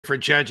For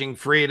Judging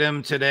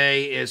Freedom.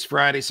 Today is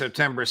Friday,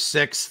 September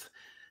 6th,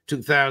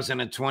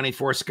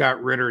 2024.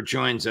 Scott Ritter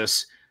joins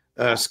us.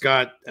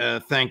 Scott,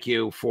 thank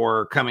you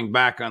for coming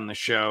back on the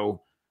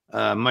show.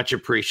 Much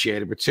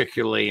appreciated,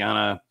 particularly on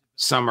a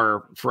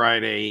summer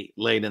Friday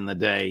late in the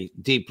day.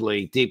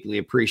 Deeply, deeply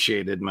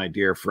appreciated, my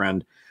dear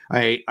friend.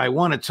 I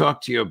want to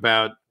talk to you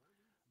about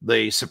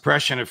the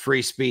suppression of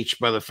free speech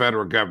by the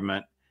federal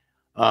government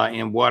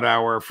and what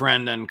our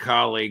friend and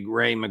colleague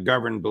Ray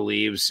McGovern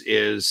believes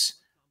is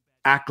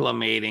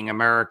acclimating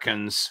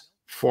Americans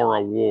for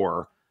a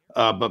war.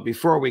 But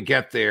before we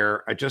get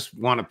there, I just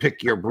want to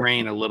pick your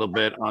brain a little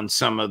bit on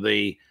some of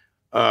the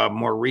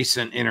more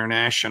recent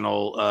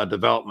international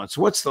developments.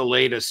 What's the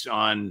latest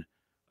on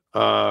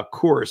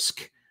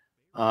Kursk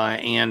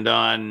and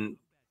on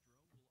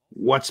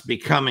what's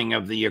becoming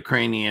of the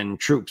Ukrainian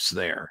troops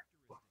there?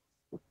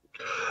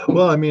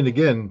 Well, I mean,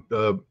 again,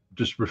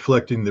 just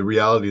reflecting the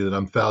reality that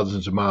I'm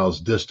thousands of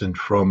miles distant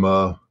from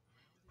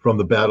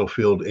the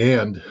battlefield,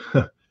 and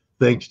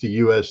thanks to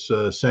U.S.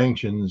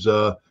 sanctions,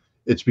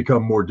 it's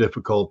become more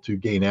difficult to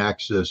gain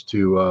access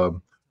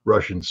to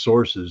Russian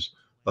sources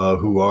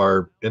who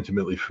are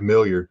intimately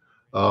familiar.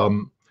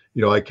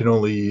 I can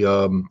only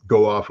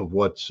go off of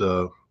what's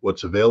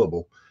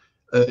available.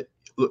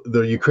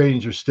 The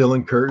Ukrainians are still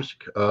in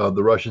Kursk.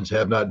 The Russians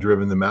have not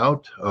driven them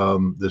out.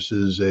 This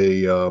is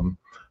a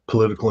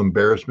political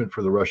embarrassment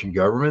for the Russian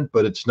government,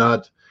 but it's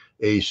not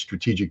a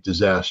strategic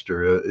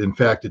disaster. In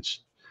fact,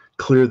 it's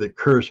clear that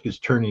Kursk is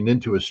turning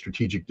into a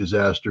strategic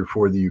disaster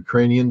for the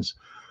Ukrainians.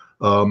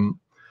 In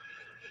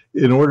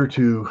order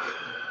to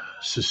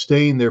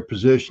sustain their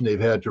position, they've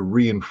had to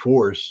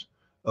reinforce,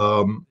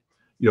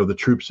 the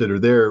troops that are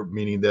there,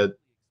 meaning that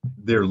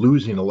they're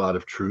losing a lot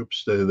of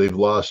troops. They've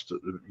lost,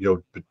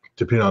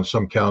 depending on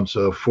some counts,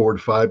 4,000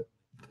 to 5,000,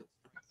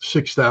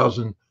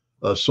 6,000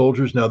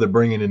 soldiers. Now they're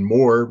bringing in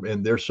more,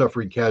 and they're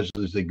suffering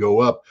casualties as they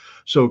go up.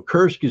 So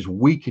Kursk is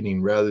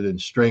weakening rather than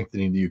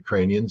strengthening the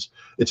Ukrainians.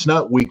 It's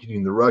not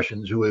weakening the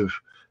Russians, who have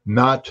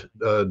not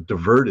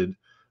diverted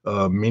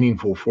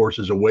meaningful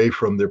forces away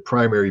from their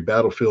primary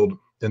battlefield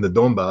in the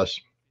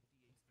Donbass.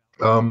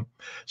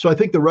 So I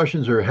think the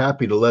Russians are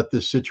happy to let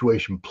this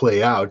situation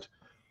play out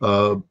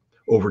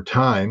over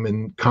time,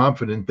 and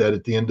confident that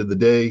at the end of the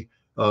day,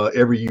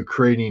 every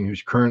Ukrainian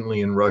who's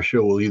currently in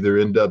Russia will either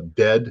end up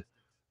dead,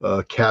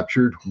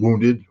 captured,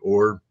 wounded,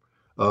 or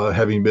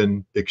having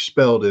been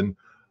expelled. And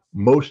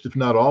most, if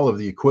not all, of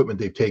the equipment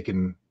they've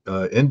taken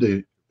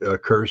into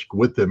Kursk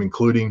with them,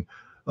 including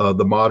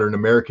the modern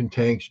American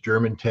tanks,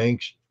 German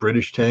tanks,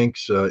 British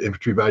tanks,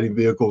 infantry fighting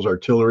vehicles,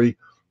 artillery,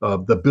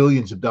 the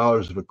billions of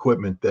dollars of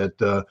equipment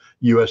that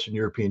U.S. and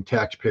European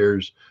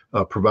taxpayers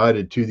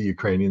provided to the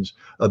Ukrainians,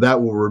 that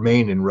will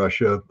remain in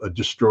Russia,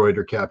 destroyed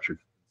or captured.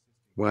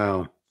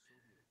 Wow.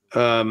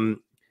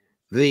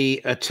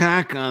 The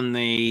attack on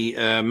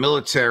the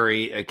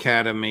military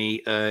academy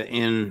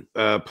in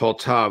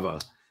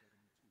Poltava,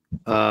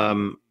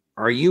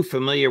 are you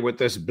familiar with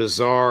this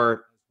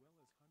bizarre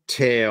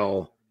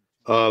tale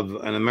of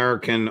an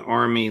American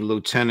Army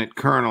lieutenant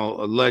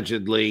colonel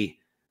allegedly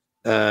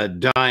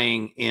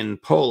dying in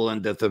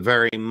Poland at the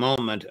very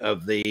moment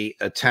of the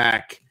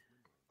attack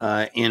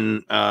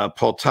in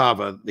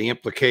Poltava? The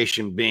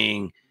implication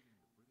being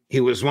he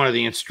was one of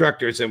the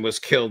instructors and was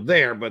killed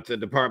there, but the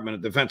Department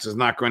of Defense is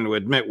not going to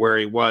admit where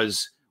he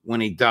was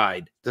when he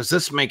died. Does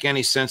this make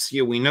any sense to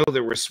you? We know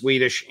there were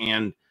Swedish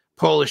and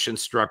Polish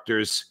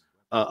instructors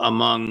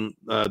among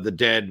the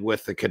dead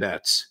with the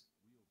cadets.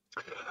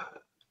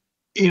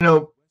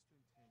 I'm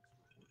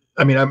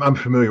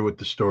familiar with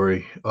the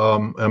story.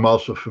 I'm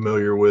also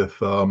familiar with,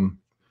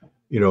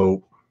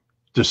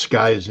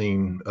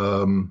 disguising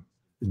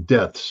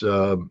deaths.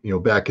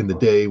 Back in the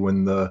day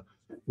when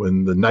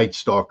the Night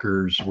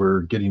Stalkers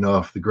were getting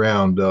off the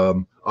ground,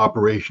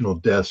 operational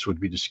deaths would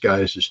be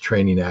disguised as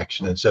training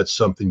accidents. That's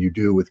something you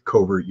do with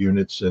covert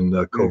units and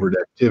covert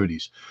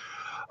activities.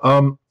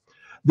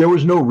 There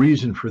was no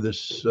reason for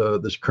this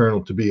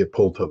colonel to be at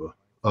Poltava.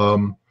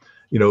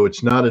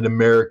 It's not an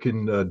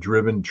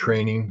American-driven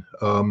training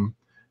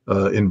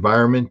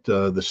environment.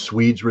 The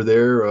Swedes were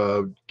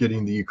there,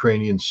 getting the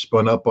Ukrainians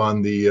spun up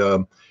on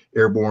the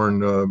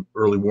airborne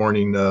early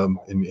warning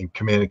and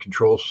command and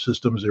control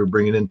systems. They were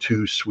bringing in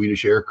 2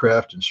 Swedish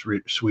aircraft and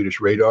Swedish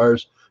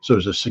radars. So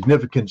there's a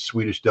significant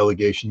Swedish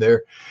delegation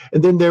there.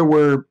 And then there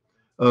were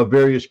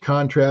various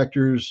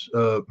contractors,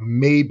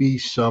 maybe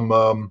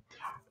some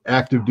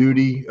active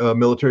duty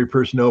military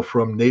personnel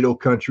from NATO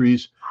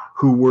countries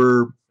who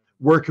were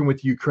working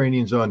with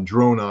Ukrainians on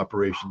drone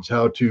operations,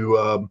 how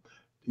to,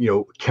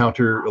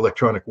 counter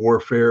electronic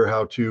warfare,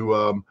 how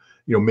to,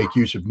 make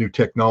use of new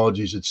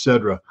technologies,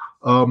 etc.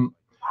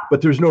 But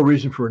there's no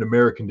reason for an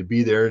American to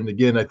be there. And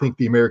again, I think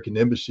the American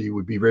embassy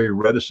would be very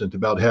reticent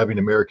about having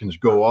Americans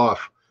go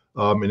off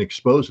and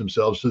expose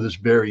themselves to this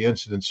very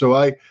incident. So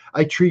I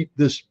treat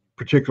this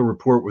particular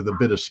report with a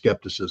bit of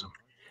skepticism.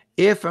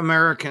 If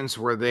Americans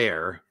were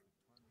there,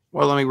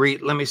 well,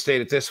 let me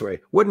state it this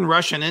way. Wouldn't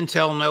Russian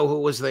intel know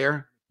who was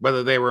there?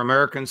 Whether they were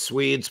Americans,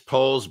 Swedes,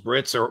 Poles,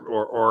 Brits,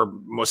 or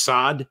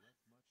Mossad?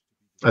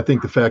 I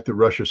think the fact that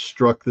Russia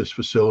struck this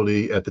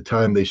facility at the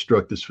time they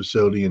struck this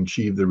facility and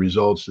achieved the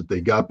results that they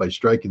got by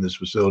striking this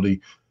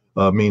facility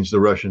means the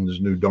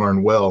Russians knew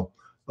darn well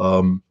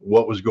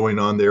what was going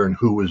on there and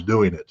who was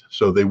doing it.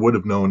 So they would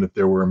have known if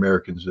there were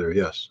Americans there,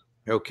 yes.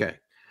 Okay.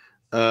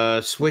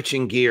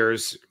 Switching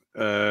gears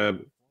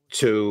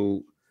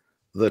to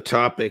the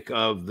topic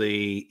of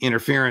the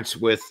interference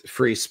with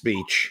free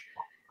speech.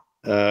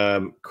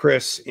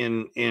 Chris,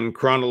 in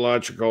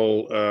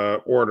chronological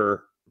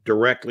order,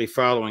 directly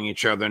following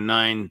each other,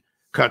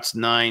 cuts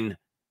 9,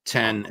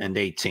 10, and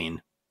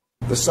 18.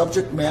 The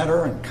subject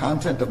matter and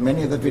content of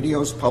many of the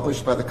videos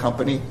published by the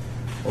company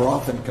are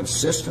often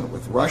consistent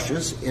with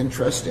Russia's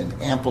interest in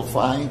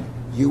amplifying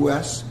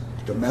U.S.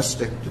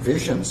 domestic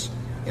divisions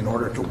in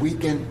order to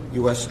weaken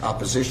U.S.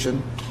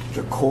 opposition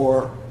to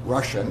core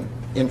Russian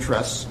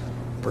interests,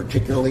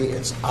 particularly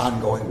its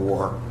ongoing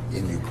war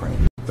in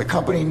Ukraine. The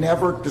company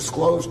never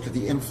disclosed to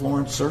the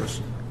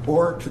influencers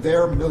or to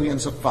their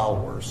millions of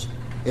followers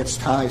its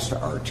ties to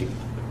RT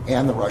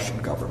and the Russian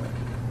government.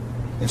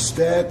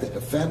 Instead, the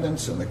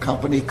defendants and the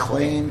company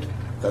claimed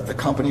that the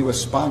company was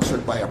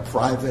sponsored by a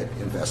private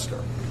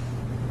investor.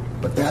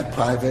 But that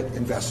private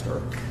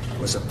investor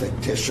was a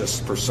fictitious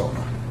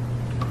persona.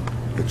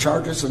 The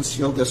charges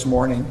unsealed this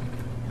morning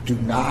do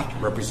not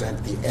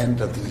represent the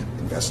end of the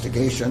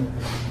investigation.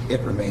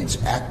 It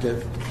remains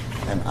active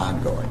and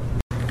ongoing.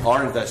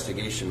 Our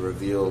investigation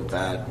revealed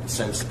that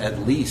since at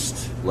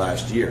least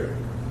last year,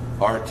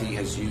 RT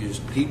has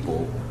used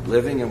people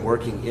living and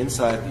working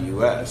inside the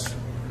U.S.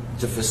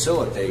 to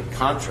facilitate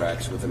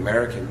contracts with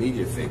American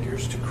media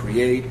figures to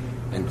create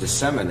and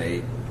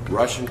disseminate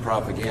Russian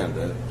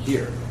propaganda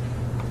here.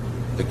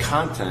 The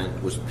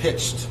content was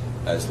pitched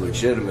as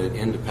legitimate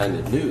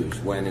independent news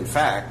when, in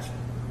fact,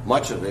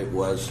 much of it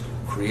was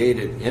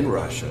created in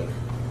Russia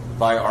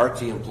by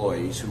RT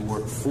employees who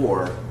work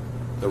for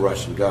the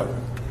Russian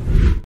government.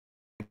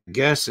 I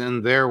guess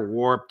in their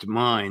warped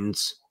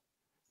minds,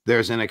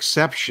 there's an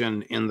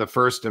exception in the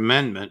First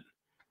Amendment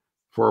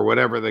for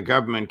whatever the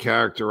government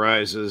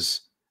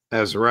characterizes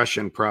as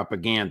Russian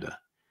propaganda.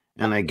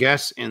 And I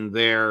guess in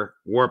their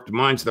warped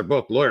minds, they're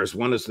both lawyers.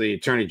 One is the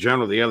Attorney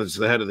General, the other is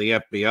the head of the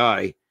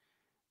FBI.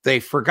 They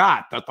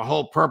forgot that the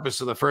whole purpose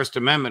of the First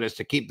Amendment is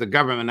to keep the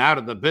government out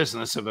of the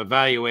business of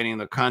evaluating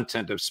the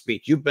content of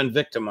speech. You've been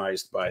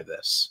victimized by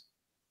this.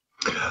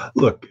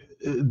 Look,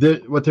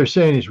 what they're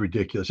saying is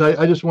ridiculous.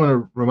 I just want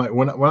to remind,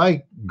 when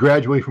I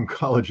graduated from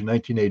college in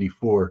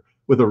 1984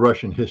 with a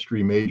Russian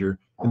history major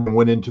and then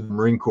went into the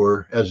Marine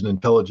Corps as an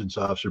intelligence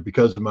officer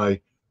because of my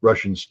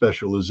Russian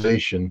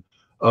specialization,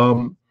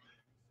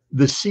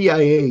 the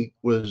CIA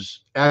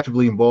was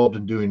actively involved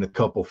in doing a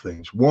couple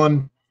things.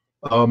 One,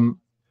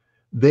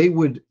 they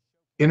would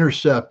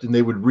intercept and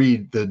they would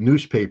read the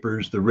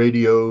newspapers, the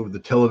radio, the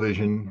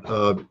television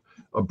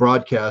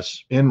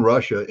broadcasts in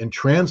Russia and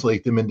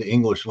translate them into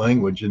English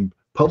language and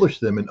publish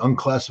them in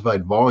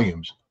unclassified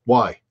volumes.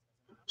 Why?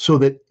 So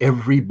that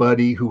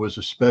everybody who was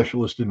a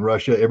specialist in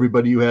Russia,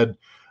 everybody who had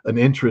an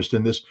interest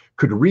in this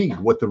could read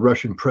what the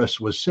Russian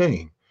press was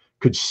saying,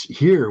 could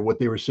hear what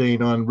they were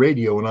saying on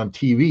radio and on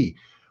TV.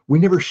 We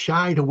never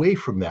shied away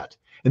from that.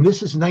 And this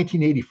is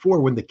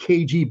 1984 when the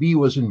KGB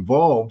was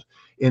involved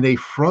in a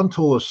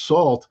frontal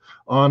assault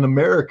on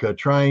America,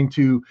 trying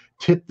to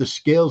tip the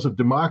scales of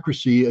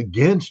democracy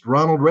against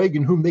Ronald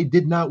Reagan, whom they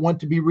did not want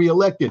to be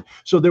reelected.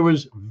 So there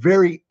was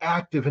very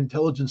active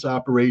intelligence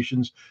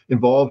operations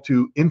involved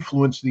to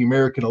influence the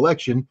American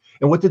election.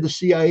 And what did the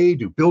CIA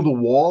do? Build a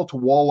wall to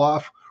wall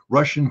off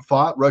Russian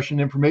thought, Russian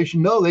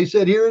information? No, they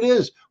said, here it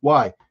is.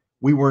 Why?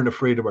 We weren't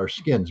afraid of our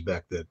skins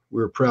back then.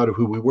 We were proud of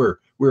who we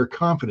were. We were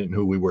confident in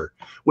who we were.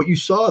 What you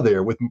saw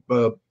there with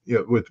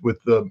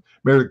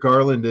Merrick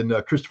Garland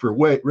and Christopher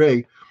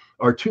Wray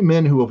are two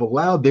men who have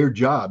allowed their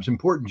jobs,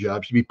 important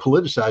jobs, to be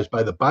politicized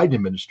by the Biden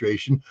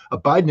administration, a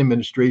Biden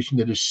administration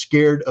that is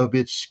scared of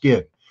its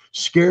skin,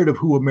 scared of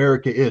who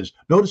America is.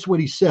 Notice what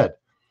he said.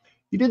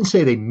 He didn't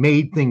say they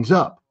made things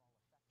up.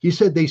 He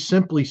said they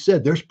simply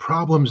said there's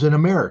problems in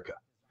America.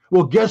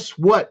 Well, guess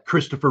what,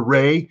 Christopher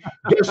Wray?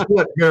 Guess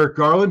what, Merrick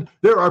Garland?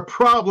 There are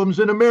problems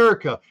in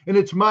America, and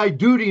it's my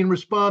duty and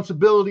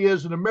responsibility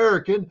as an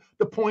American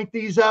to point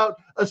these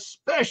out,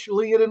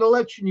 especially in an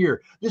election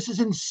year. This is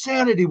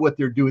insanity what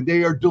they're doing.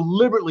 They are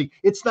deliberately,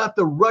 it's not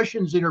the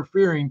Russians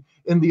interfering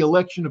in the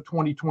election of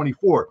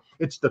 2024.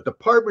 It's the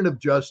Department of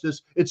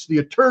Justice, it's the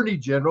Attorney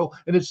General,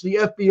 and it's the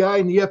FBI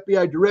and the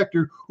FBI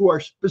Director who are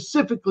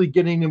specifically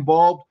getting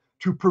involved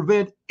to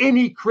prevent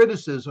any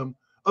criticism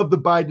of the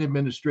Biden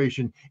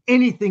administration,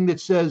 anything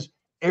that says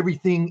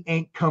everything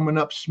ain't coming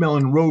up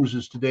smelling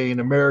roses today in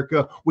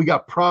America. We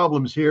got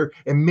problems here,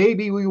 and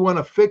maybe we want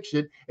to fix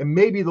it, and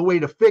maybe the way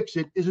to fix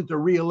it isn't to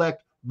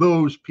reelect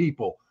those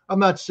people. I'm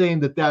not saying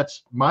that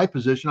that's my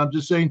position. I'm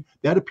just saying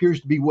that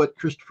appears to be what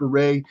Christopher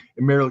Wray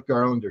and Merrick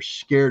Garland are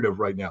scared of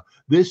right now.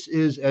 This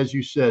is, as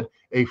you said,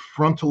 a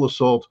frontal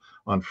assault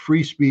on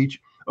free speech,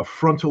 a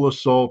frontal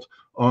assault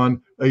on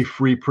a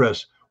free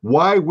press.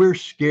 Why we're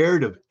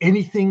scared of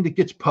anything that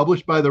gets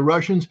published by the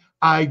Russians,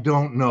 I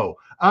don't know.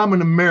 I'm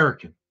an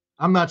American.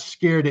 I'm not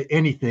scared of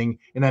anything,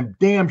 and I'm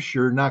damn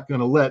sure not going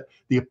to let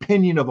the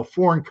opinion of a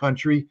foreign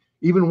country,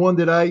 even one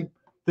that I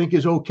think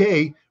is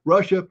okay,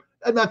 Russia,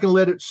 I'm not going to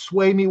let it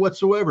sway me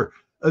whatsoever.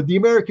 The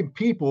American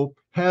people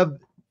have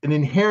an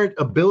inherent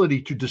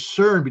ability to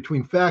discern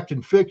between fact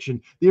and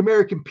fiction. The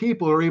American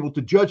people are able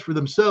to judge for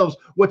themselves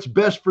what's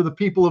best for the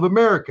people of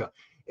America.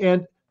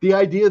 And the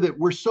idea that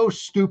we're so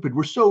stupid,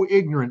 we're so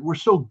ignorant, we're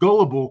so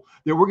gullible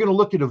that we're going to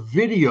look at a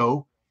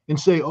video and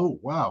say, oh,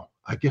 wow,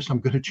 I guess I'm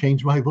going to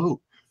change my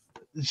vote.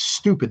 It's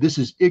stupid. This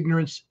is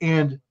ignorance,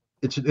 and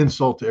it's an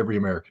insult to every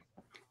American.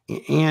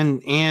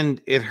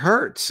 And it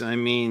hurts. I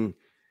mean,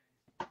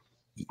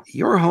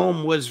 your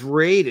home was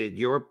raided.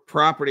 Your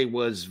property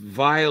was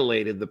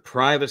violated. The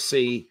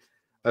privacy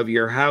of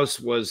your house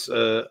was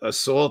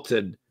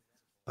assaulted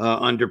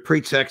under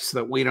pretext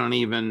that we don't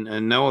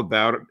even know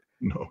about.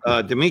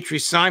 No. Dmitry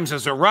Simes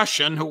is a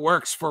Russian who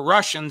works for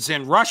Russians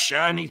in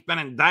Russia, and he's been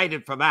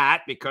indicted for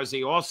that because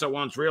he also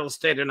owns real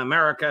estate in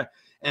America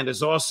and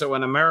is also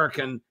an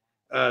American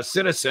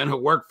citizen who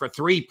worked for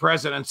 3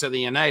 presidents of the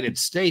United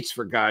States,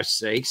 for gosh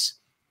sakes.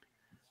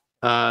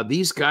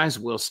 These guys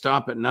will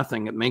stop at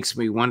nothing. It makes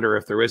me wonder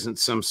if there isn't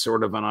some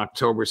sort of an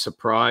October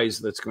surprise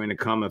that's going to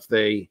come if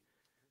they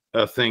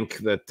think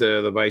that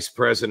the vice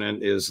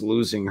president is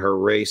losing her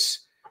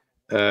race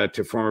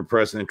to former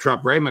President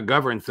Trump. Ray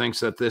McGovern thinks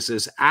that this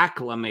is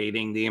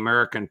acclimating the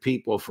American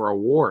people for a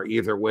war,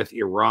 either with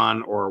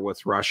Iran or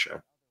with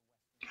Russia.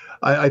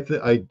 I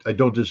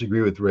don't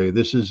disagree with Ray.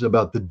 This is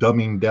about the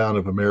dumbing down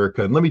of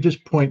America. And let me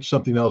just point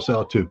something else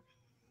out too.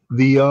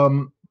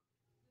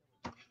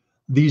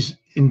 These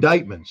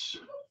indictments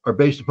are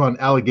based upon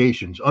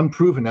allegations,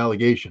 unproven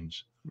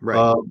allegations,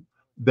 right,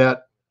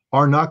 that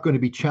are not going to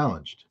be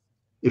challenged.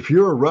 If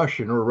you're a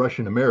Russian or a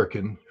Russian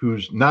American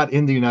who's not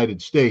in the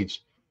United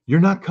States, you're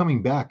not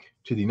coming back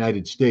to the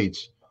United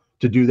States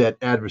to do that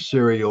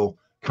adversarial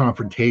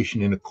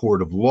confrontation in a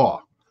court of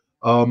law.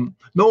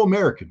 No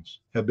Americans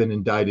have been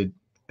indicted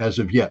as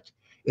of yet.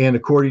 And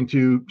according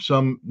to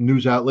some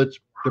news outlets,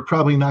 they're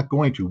probably not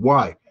going to.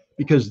 Why?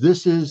 Because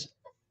this is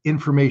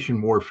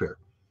information warfare.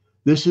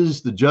 This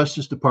is the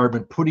Justice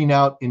Department putting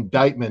out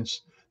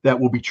indictments that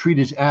will be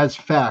treated as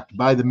fact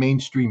by the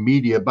mainstream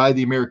media, by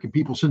the American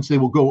people, since they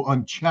will go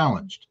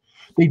unchallenged.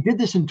 They did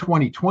this in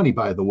 2020,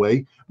 by the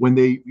way, when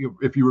they,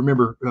 if you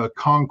remember,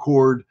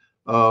 Concord,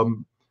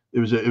 it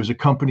was a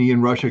company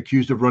in Russia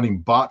accused of running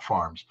bot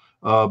farms.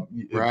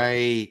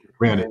 Right.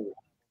 Ran it.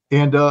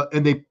 And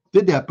they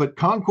did that, but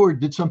Concord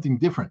did something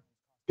different.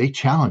 They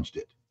challenged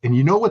it. And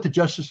you know what the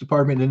Justice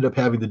Department ended up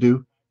having to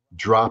do?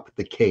 Drop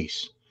the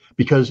case,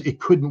 because it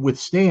couldn't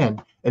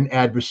withstand an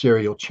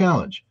adversarial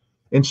challenge.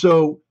 And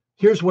so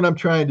here's what I'm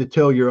trying to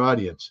tell your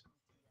audience.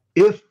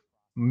 If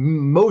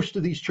most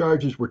of these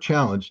charges were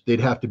challenged, they'd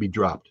have to be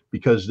dropped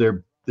because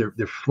they're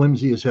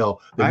flimsy as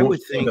hell. I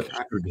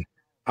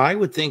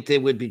would think they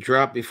would be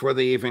dropped before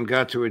they even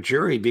got to a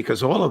jury,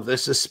 because all of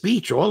this is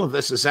speech. All of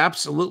this is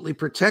absolutely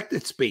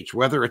protected speech,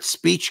 whether it's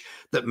speech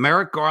that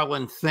Merrick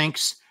Garland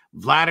thinks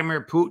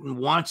Vladimir Putin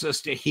wants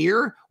us to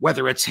hear,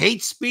 whether it's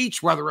hate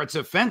speech, whether it's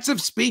offensive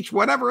speech,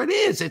 whatever it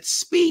is, it's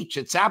speech.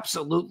 It's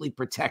absolutely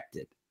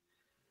protected.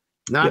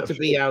 Not to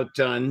be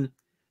outdone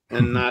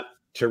and not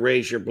to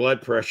raise your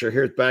blood pressure.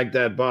 Here's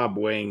Baghdad Bob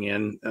weighing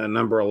in,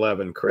 number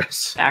 11,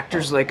 Chris.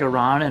 Actors like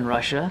Iran and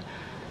Russia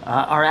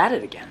are at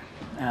it again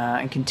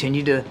and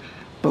continue to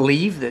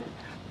believe that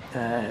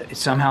it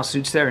somehow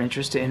suits their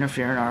interest to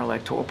interfere in our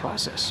electoral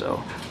process.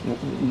 So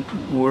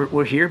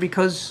we're here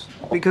because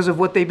of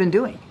what they've been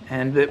doing,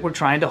 and that we're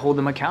trying to hold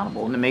them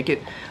accountable and to make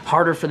it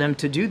harder for them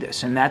to do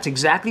this. And that's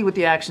exactly what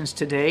the actions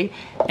today,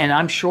 and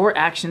I'm sure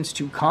actions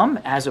to come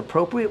as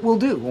appropriate, will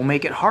do. Will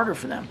make it harder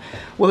for them.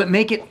 Will it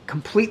make it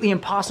completely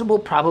impossible?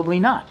 Probably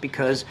not,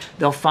 because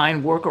they'll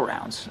find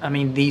workarounds. I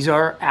mean, these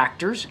are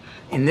actors,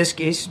 in this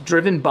case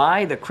driven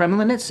by the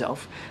Kremlin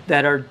itself,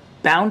 that are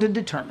bound and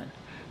determined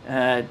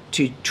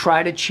to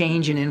try to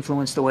change and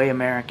influence the way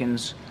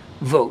Americans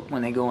vote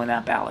when they go in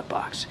that ballot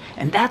box.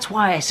 And that's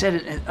why I said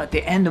it at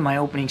the end of my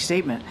opening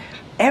statement.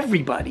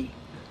 Everybody,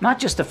 not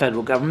just the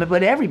federal government,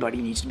 but everybody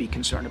needs to be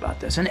concerned about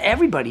this. And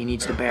everybody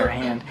needs to bear a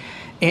hand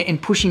in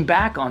pushing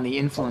back on the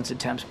influence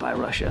attempts by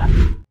Russia.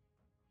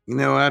 You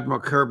know,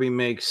 Admiral Kirby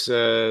makes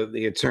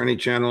the Attorney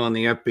General and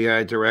the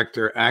FBI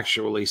Director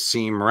actually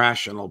seem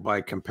rational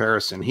by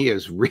comparison. He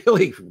is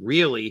really,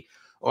 really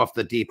off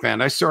the deep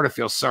end. I sort of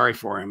feel sorry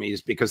for him.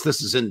 Because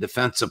this is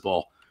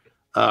indefensible,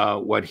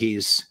 what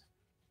he's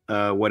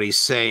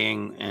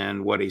saying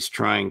and what he's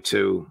trying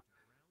to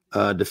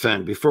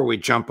defend. Before we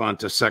jump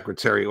onto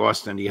Secretary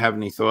Austin, do you have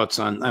any thoughts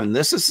on? I mean,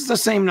 this is the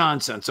same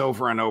nonsense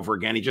over and over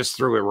again. He just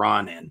threw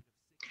Iran in.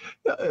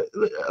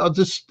 I'll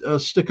just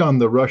stick on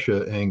the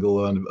Russia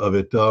angle of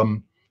it,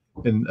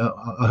 and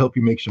I'll help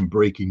you make some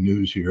breaking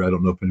news here. I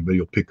don't know if anybody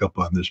will pick up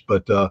on this,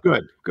 but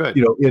good.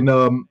 You know,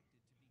 in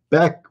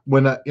back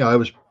when I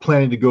was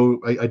planning to go,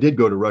 I did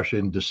go to Russia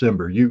in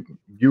December. You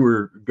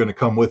were going to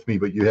come with me,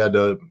 but you had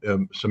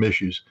some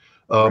issues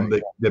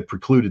that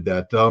precluded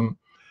that.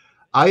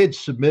 I had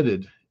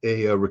submitted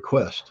a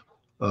request,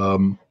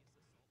 and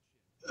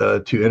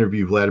to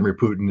interview Vladimir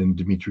Putin and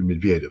Dmitry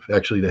Medvedev,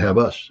 actually to have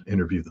us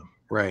interview them.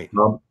 Right.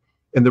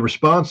 And the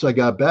response I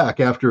got back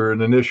after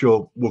an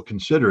initial, we'll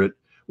consider it,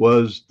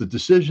 was the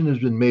decision has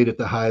been made at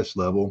the highest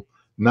level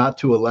not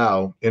to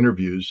allow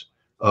interviews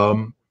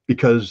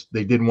because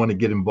they didn't want to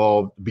get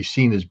involved, be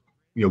seen as,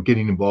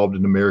 getting involved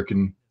in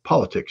American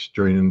politics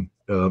during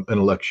an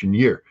election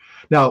year.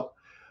 Now,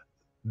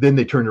 then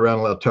they turned around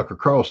and allowed Tucker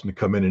Carlson to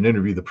come in and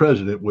interview the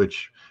president,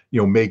 which,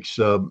 makes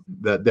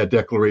that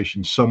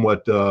declaration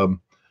somewhat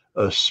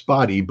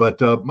spotty.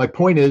 But my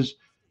point is,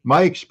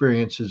 my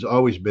experience has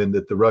always been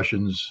that the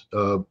Russians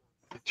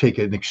take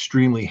an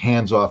extremely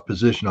hands-off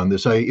position on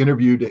this. I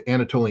interviewed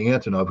Anatoly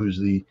Antonov, who's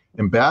the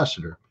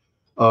ambassador,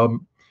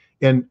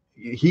 and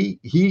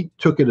he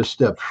took it a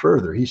step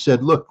further. He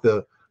said, look,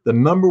 the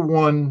number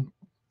one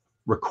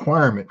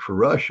requirement for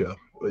Russia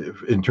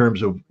in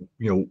terms of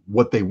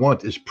what they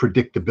want is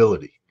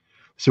predictability.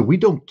 So we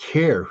don't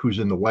care who's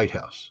in the White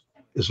House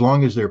as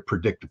long as they're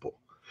predictable.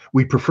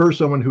 We prefer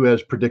someone who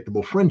has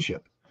predictable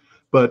friendship,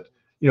 but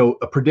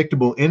a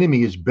predictable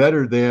enemy is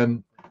better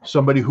than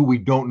somebody who we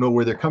don't know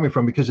where they're coming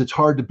from, because it's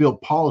hard to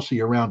build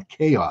policy around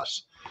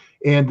chaos.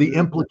 And the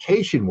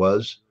implication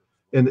was,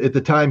 and at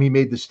the time he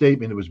made the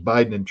statement, it was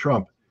Biden and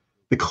Trump,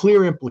 the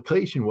clear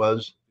implication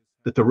was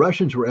that the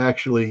Russians were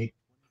actually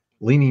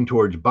leaning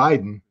towards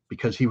Biden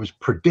because he was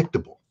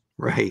predictable.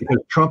 Right.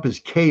 Because Trump is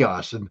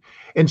chaos.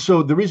 And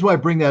so the reason why I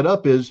bring that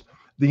up is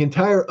the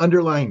entire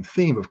underlying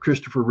theme of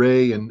Christopher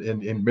Wray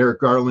and Merrick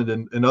Garland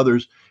and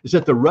others is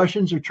that the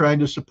Russians are trying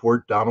to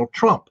support Donald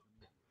Trump,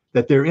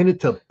 that they're in it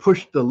to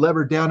push the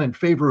lever down in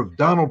favor of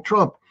Donald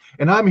Trump.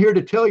 And I'm here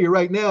to tell you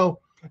right now,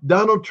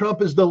 Donald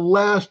Trump is the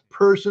last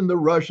person the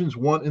Russians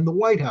want in the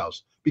White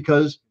House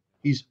because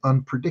he's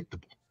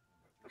unpredictable.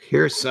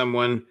 Here's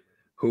someone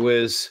who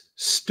is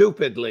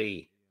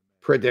stupidly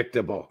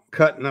predictable.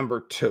 Cut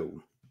number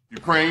 2.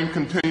 Ukraine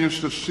continues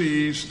to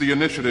seize the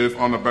initiative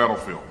on the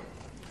battlefield.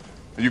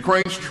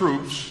 Ukraine's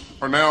troops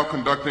are now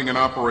conducting an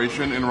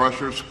operation in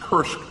Russia's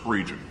Kursk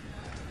region.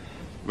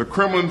 The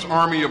Kremlin's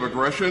army of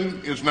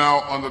aggression is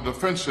now on the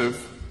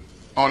defensive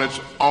on its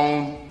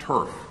own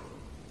turf.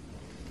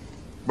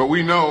 But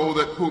we know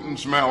that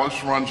Putin's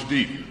malice runs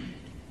deep.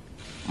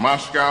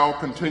 Moscow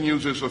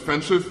continues its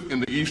offensive in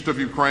the east of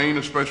Ukraine,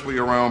 especially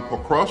around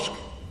Pokrovsk,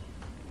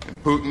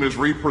 and Putin is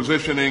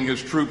repositioning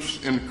his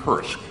troops in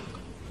Kursk.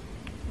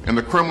 And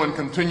the Kremlin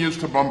continues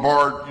to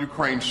bombard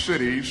Ukraine's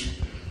cities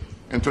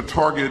and to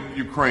target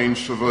Ukraine's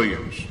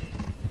civilians.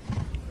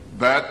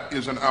 That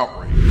is an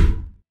outrage.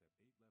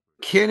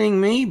 Kidding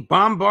me?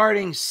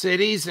 Bombarding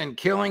cities and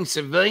killing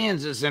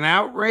civilians is an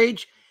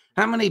outrage?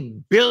 How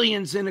many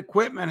billions in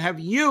equipment have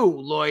you,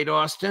 Lloyd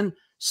Austin,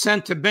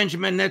 sent to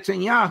Benjamin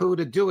Netanyahu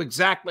to do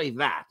exactly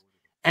that?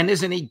 And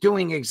isn't he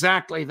doing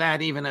exactly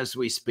that even as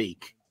we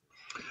speak?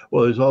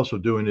 Well, he's also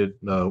doing it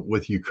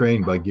with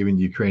Ukraine by giving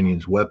the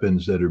Ukrainians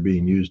weapons that are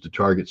being used to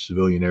target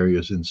civilian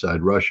areas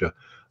inside Russia.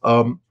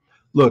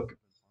 Look,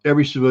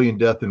 every civilian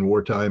death in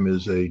wartime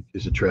is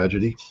a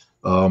tragedy.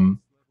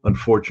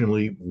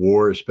 Unfortunately,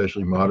 war,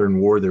 especially modern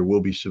war, there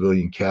will be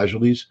civilian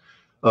casualties.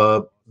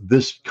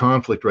 This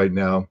conflict right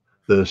now,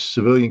 the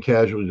civilian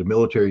casualty to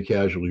military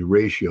casualty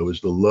ratio is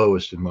the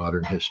lowest in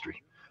modern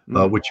history,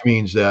 which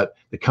means that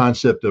the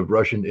concept of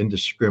Russian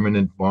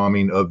indiscriminate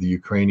bombing of the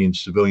Ukrainian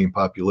civilian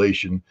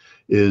population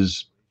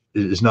is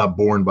not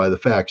borne by the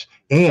facts.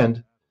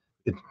 And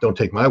don't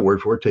take my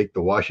word for it, take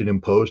the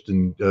Washington Post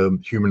and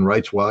Human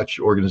Rights Watch,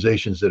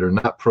 organizations that are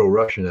not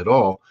pro-Russian at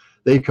all.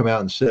 They come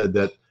out and said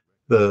that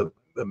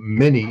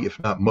many, if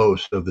not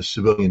most, of the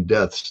civilian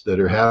deaths that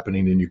are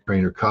happening in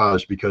Ukraine are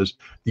caused because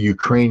the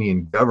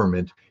Ukrainian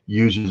government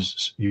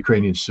uses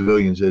Ukrainian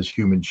civilians as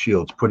human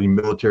shields, putting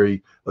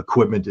military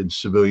equipment in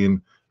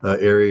civilian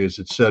areas,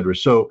 etc.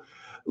 So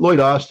Lloyd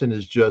Austin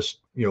is just,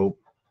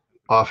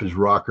 off his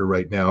rocker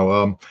right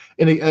now.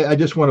 And I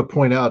just want to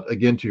point out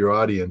again to your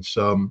audience,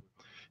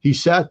 he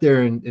sat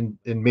there and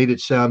made it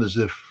sound as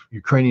if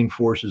Ukrainian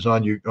forces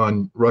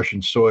on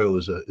Russian soil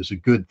is a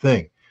good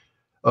thing.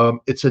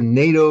 It's a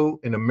NATO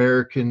and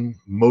American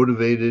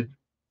motivated,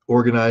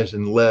 organized,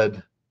 and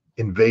led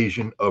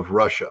invasion of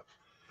Russia.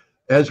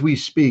 As we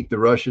speak, the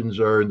Russians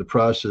are in the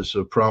process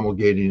of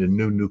promulgating a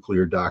new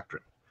nuclear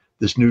doctrine.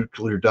 This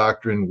nuclear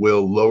doctrine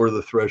will lower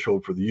the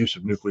threshold for the use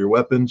of nuclear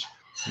weapons,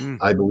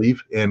 I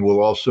believe, and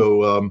will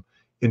also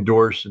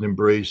endorse and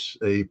embrace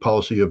a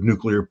policy of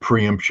nuclear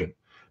preemption,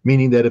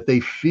 meaning that if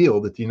they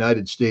feel that the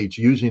United States,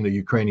 using a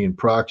Ukrainian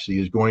proxy,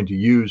 is going to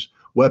use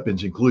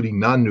weapons, including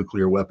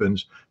non-nuclear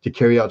weapons, to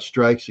carry out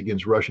strikes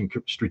against Russian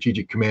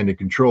strategic command and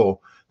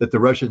control, that the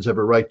Russians have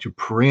a right to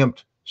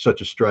preempt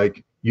such a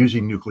strike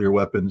using nuclear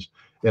weapons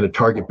and a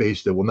target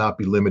base that will not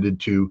be limited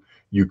to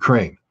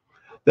Ukraine.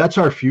 That's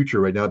our future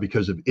right now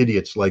because of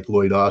idiots like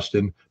Lloyd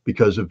Austin,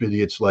 because of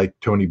idiots like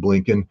Tony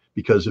Blinken,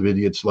 because of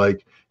idiots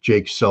like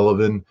Jake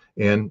Sullivan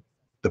and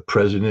the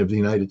President of the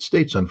United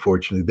States.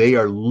 Unfortunately, they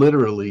are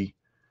literally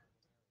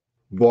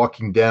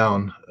walking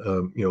down,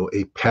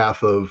 a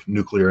path of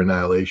nuclear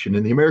annihilation,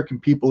 and the American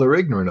people are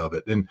ignorant of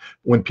it. And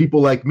when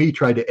people like me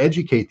try to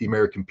educate the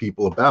American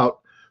people about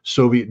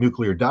Soviet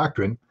nuclear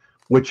doctrine,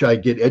 which I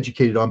get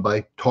educated on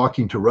by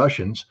talking to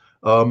Russians.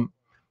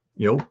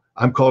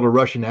 I'm called a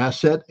Russian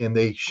asset, and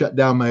they shut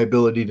down my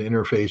ability to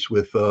interface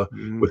with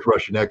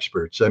Russian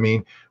experts. I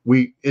mean,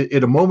 we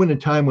at a moment in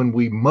time when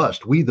we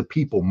the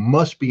people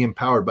must be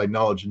empowered by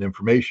knowledge and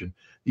information.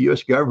 The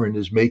U.S. government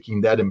is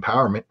making that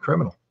empowerment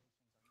criminal.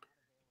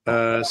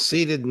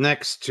 Seated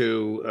next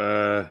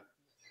to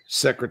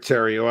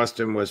Secretary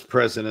Austin was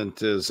President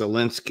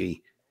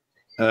Zelensky.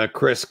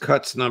 Chris,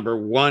 cuts number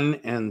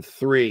 1 and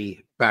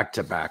 3 back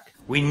to back.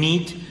 We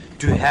need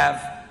to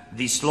have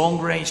this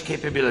long-range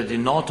capability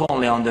not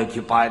only on the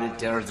occupied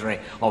territory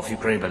of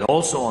Ukraine, but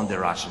also on the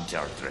Russian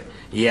territory.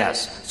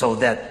 Yes, so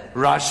that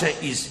Russia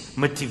is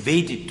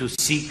motivated to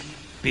seek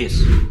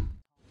peace.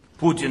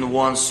 Putin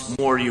wants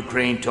more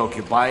Ukraine to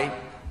occupy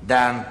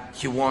than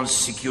he wants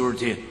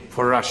security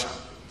for Russia.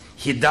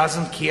 He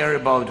doesn't care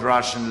about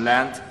Russian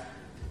land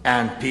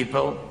and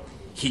people.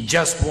 He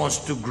just wants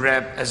to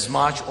grab as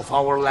much of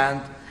our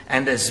land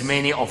and as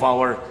many of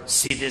our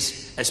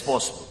cities as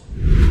possible.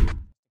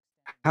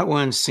 How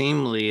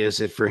unseemly is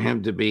it for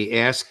him to be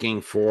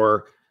asking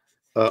for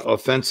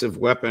offensive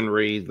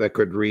weaponry that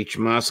could reach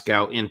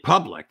Moscow in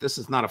public? This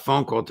is not a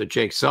phone call to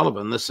Jake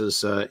Sullivan. This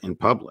is in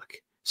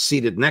public,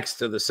 seated next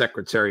to the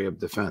Secretary of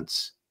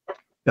Defense.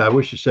 I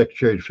wish the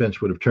Secretary of Defense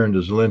would have turned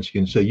to Zelensky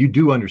and say, you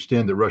do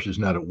understand that Russia's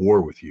not at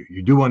war with you.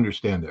 You do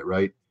understand that,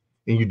 right?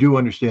 And you do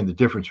understand the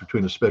difference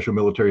between a special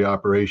military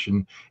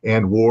operation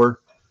and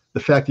war. The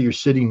fact that you're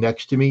sitting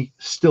next to me,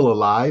 still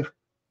alive,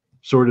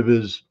 sort of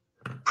is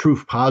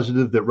proof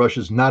positive that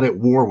Russia's not at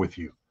war with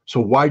you. So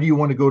why do you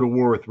want to go to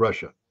war with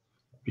Russia?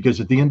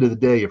 Because at the end of the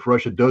day, if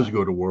Russia does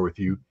go to war with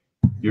you,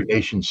 your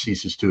nation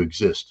ceases to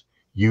exist.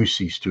 You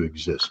cease to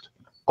exist.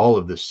 All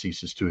of this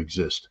ceases to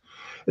exist.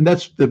 And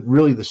that's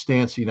really the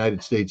stance the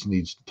United States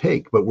needs to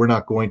take. But we're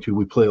not going to.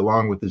 We play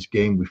along with this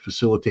game. We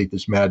facilitate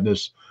this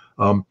madness.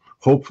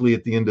 Hopefully,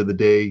 at the end of the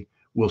day,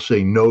 we'll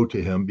say no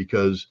to him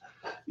because,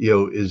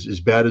 as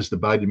bad as the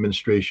Biden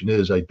administration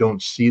is, I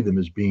don't see them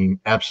as being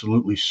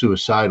absolutely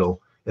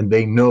suicidal, and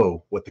they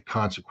know what the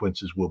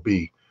consequences will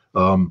be.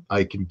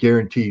 I can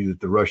guarantee you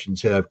that the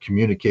Russians have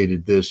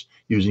communicated this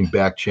using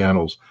back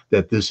channels,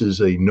 that this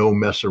is a no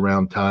mess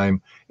around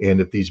time.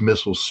 And if these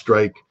missiles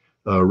strike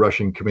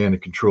Russian command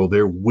and control,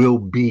 there will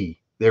be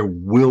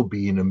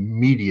an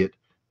immediate,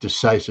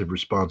 decisive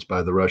response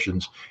by the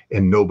Russians,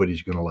 and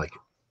nobody's going to like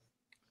it.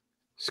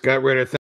 Scott Ritter,